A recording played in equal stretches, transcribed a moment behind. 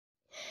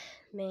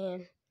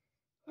Man,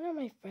 when are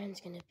my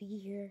friends gonna be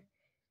here?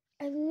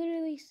 I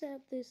literally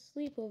set this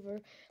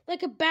sleepover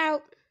like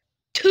about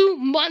 2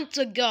 months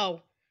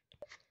ago.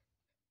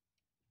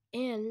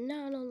 And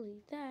not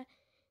only that,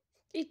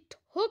 it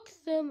took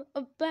them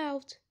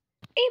about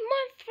a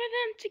month for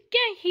them to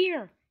get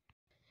here.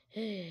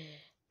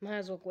 Might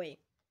as well wait.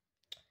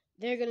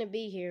 They're gonna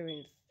be here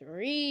in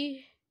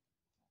 3,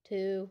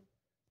 2,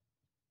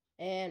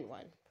 and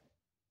 1.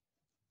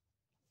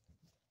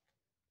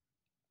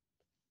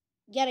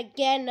 Yet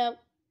again, what's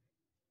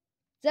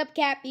up,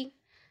 Cappy?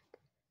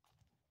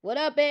 What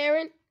up,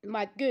 Aaron?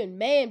 My good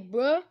man,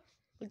 bruh.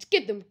 Let's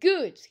get them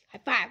goods. High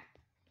five.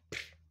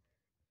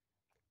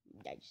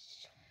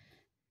 Nice.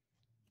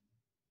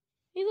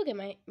 Hey, look at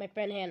my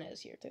friend Hannah is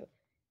here too.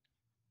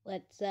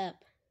 What's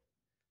up?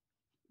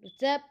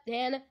 What's up,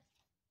 Hannah?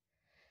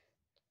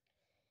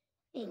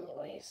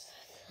 Anyways.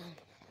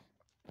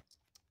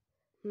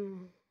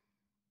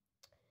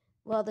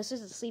 Well, this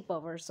is a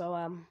sleepover, so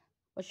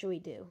what should we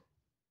do?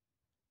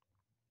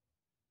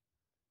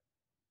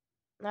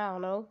 I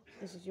don't know.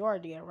 This is your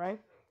idea, right?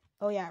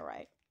 Oh yeah,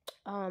 right.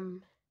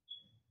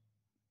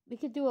 We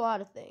could do a lot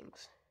of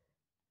things.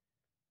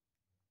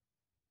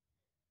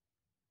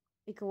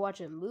 We could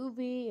watch a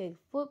movie, a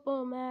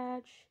football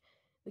match.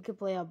 We could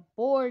play a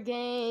board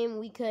game.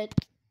 We could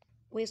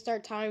waste our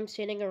time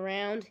sitting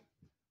around.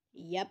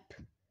 Yep.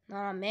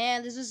 Aw,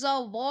 man, this is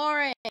so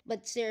boring.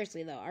 But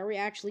seriously, though, are we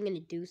actually going to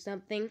do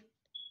something?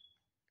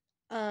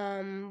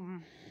 Let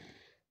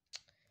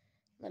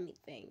me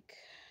think.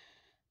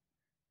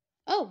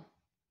 Oh!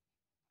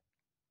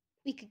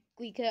 We could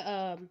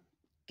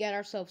get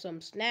ourselves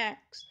some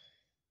snacks.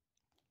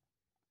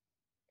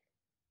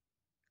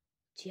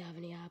 Do you have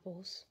any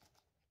apples?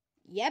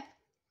 Yep,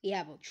 we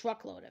have a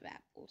truckload of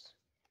apples.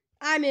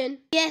 I'm in.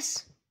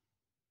 Yes!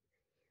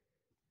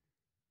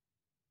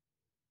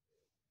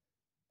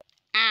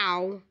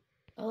 Ow.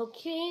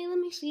 Okay, let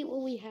me see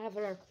what we have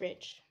in our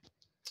fridge.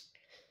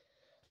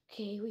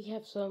 Okay, we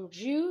have some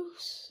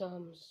juice,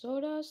 some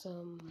soda,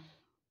 some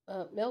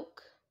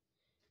milk.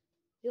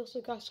 We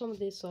also got some of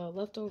this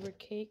leftover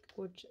cake,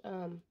 which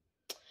I'm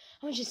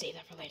gonna just save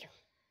that for later.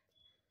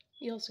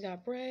 We also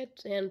got bread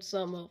and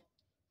some of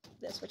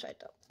this, which I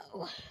don't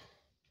know.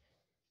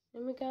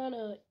 And we got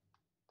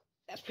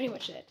that's pretty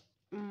much it.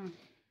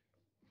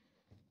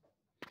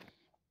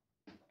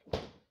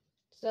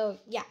 So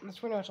yeah, that's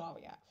pretty much all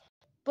we got.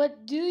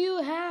 But do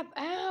you have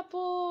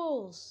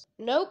apples?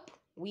 Nope,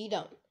 we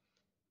don't.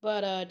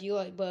 But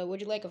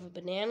would you like a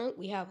banana?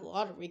 We have a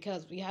lot of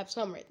because we have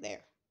some right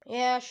there.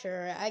 Yeah,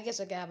 sure. I guess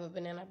I could have a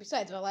banana.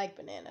 Besides, I like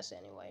bananas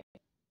anyway.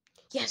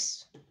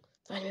 Yes!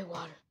 Find me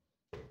water.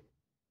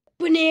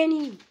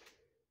 Banana!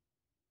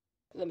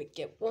 Let me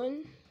get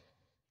one.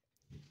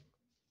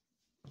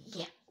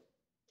 Yeah.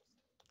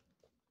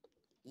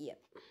 Yep.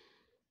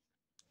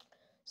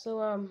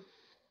 So,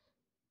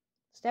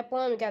 step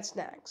 1, we got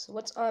snacks.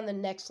 What's on the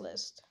next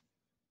list?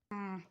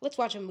 Let's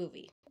watch a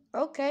movie.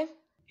 Okay.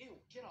 Ew,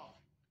 get off.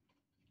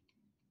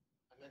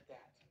 I meant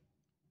that.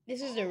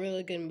 This is a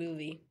really good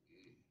movie.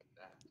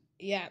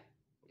 Yeah.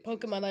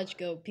 Pokemon Let's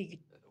Go,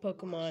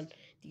 Pokemon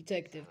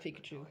Detective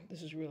Pikachu.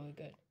 This is really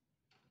good.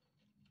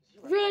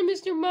 Run,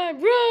 Mr.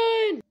 Mime,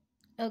 run!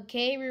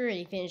 Okay, we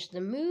already finished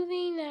the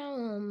movie.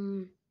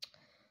 Now,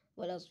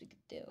 what else we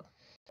could do?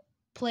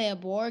 Play a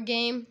board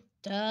game?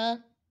 Duh.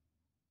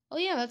 Oh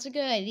yeah, that's a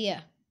good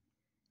idea.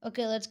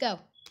 Okay, let's go.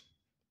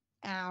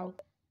 Ow.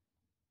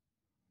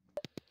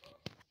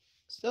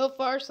 So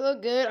far, so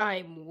good.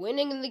 I'm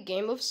winning in the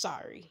game of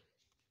Sorry.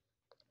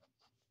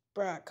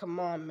 Bruh, come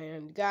on,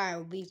 man. You gotta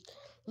at least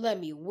let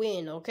me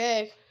win,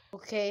 okay?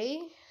 Okay,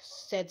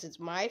 since it's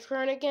my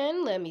turn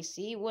again, let me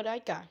see what I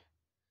got.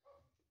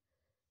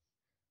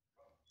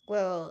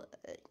 Well,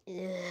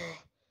 damn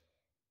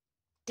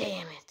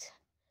it.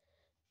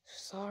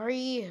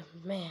 Sorry,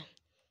 man.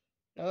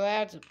 Now I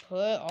have to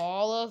put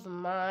all of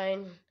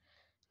mine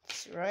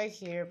right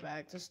here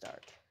back to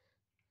start.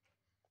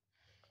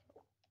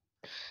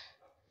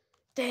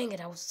 Dang it,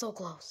 I was so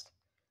close.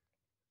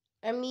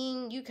 I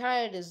mean, you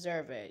kind of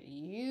deserve it.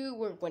 You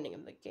were winning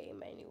in the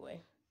game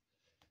anyway.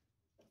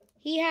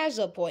 He has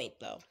a point,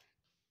 though.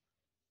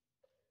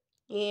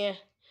 Yeah.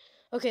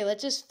 Okay,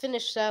 let's just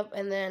finish up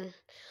and then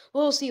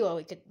we'll see what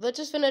we could. Let's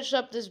just finish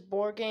up this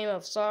board game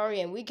of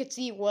Sorry and we could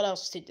see what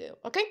else to do.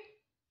 Okay?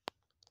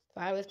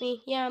 Fine with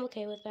me? Yeah, I'm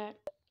okay with that.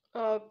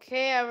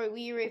 Okay,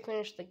 we already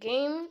finished the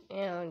game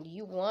and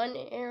you won,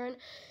 Aaron.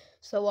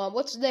 So,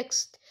 what's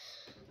next?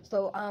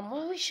 So,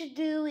 what we should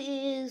do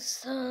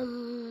is,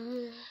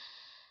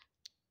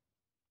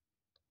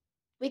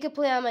 we could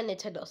play on my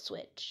Nintendo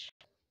Switch.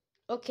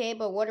 Okay,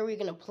 but what are we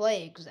gonna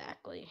play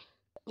exactly?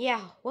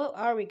 Yeah, what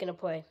are we gonna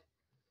play?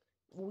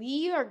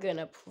 We are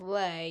gonna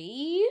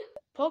play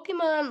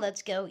Pokemon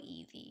Let's Go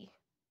Eevee.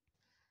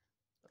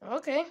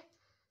 Okay.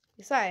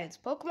 Besides,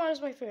 Pokemon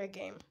is my favorite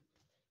game.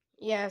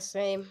 Yeah,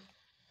 same.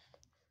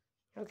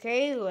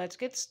 Okay, let's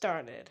get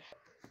started.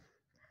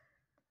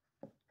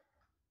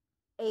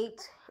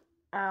 8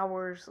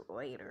 hours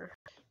later.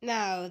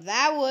 Now,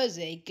 that was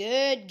a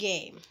good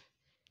game.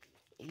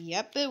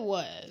 Yep, it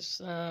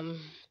was.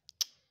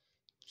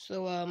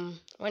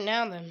 What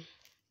now then?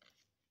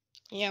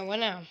 Yeah, what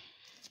now?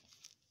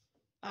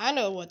 I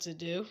know what to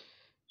do.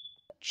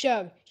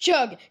 Chug,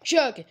 chug,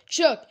 chug,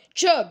 chug,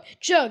 chug,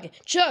 chug,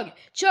 chug,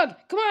 chug.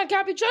 Come on,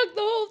 Cappy, chug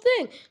the whole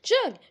thing.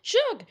 Chug,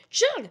 chug,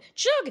 chug,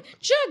 chug,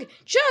 chug,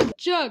 chug,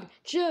 chug,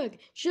 chug,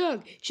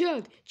 chug,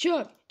 chug,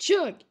 chug,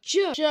 chug,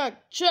 chug, chug,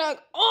 chug.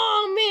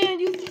 Oh man,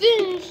 you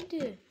finished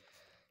it.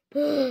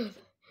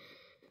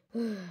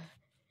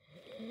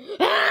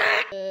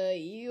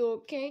 You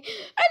okay?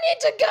 I need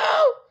to go.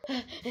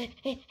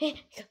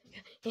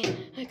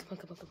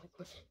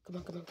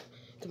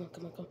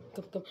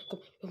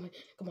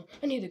 Come on.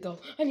 I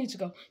need to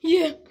go.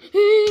 Yeah.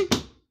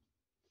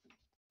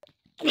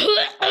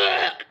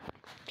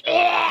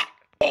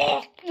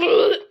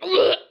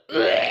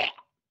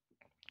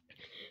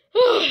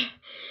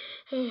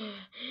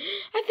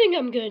 I think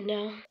I'm good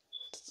now.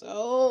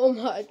 So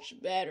much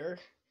better.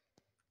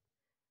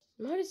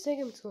 Might have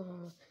taken too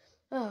long.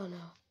 Oh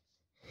no.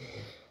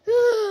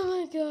 Oh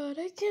my god,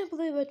 I can't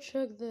believe I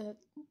chugged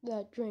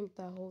that drink,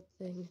 that whole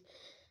thing.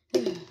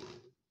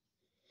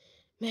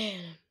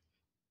 Man.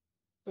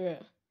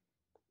 Bruh.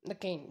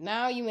 Okay,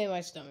 now you made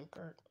my stomach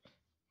hurt.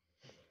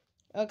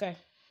 Okay.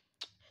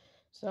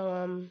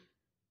 So,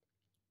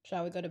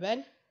 shall we go to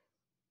bed?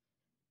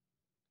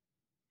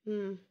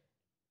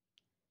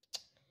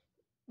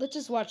 Let's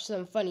just watch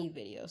some funny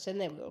videos and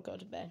then we'll go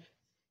to bed.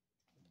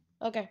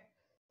 Okay.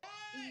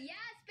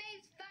 Yes,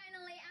 babes,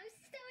 finally. I'm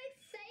so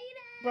excited.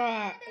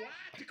 Bruh.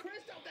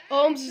 Crystal,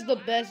 Ohms is the I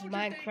know best what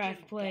you're Minecraft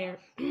thinking. player.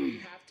 We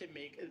have to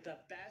make the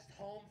best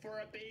home for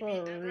a baby For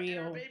ever. real.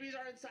 And our babies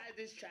are inside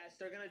this chest.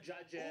 They're gonna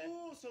judge it.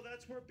 Oh, so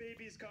that's where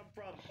babies come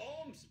from.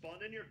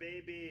 Spawn in your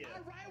baby.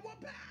 All right,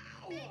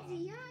 wapow! Babes,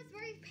 yes,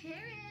 we're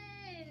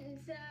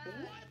parents.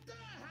 What the?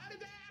 How did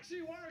that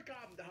actually work?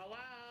 Hello?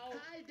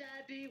 Hi,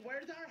 Daddy.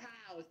 Where's our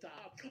house?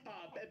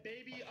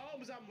 Baby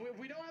Ohms,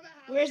 we don't have a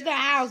house. Where's yet. the I'm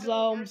house, still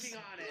Ohms? working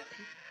on it.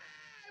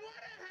 I want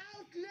a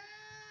house now!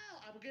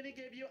 I'm gonna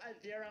give you a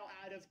 0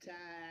 out of 10.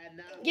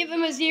 Give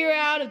him a 0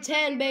 out of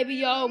 10, baby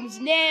Ohms,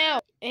 now!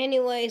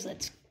 Anyways,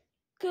 let's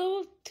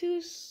go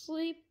to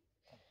sleep.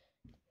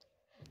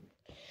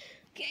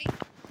 Okay.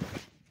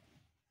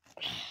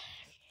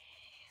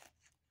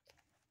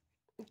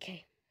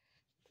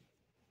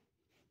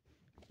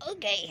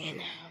 Okay,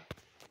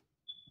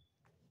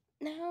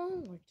 now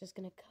we're just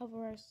gonna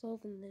cover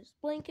ourselves in this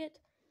blanket.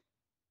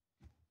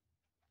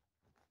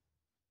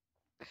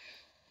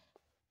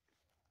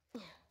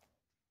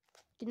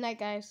 Good night,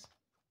 guys.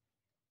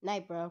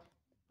 Night, bro.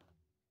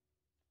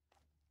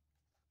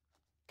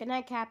 Good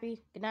night,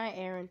 Cappy. Good night,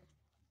 Aaron.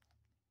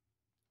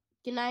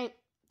 Good night.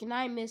 Good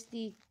night,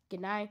 Misty.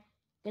 Good night.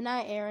 Good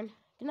night, Aaron.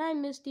 Good night,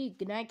 Misty.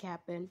 Good night,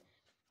 Captain.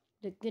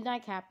 Good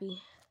night,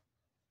 Cappy.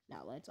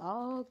 Now let's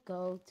all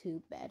go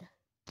to bed.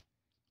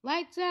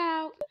 Lights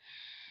out.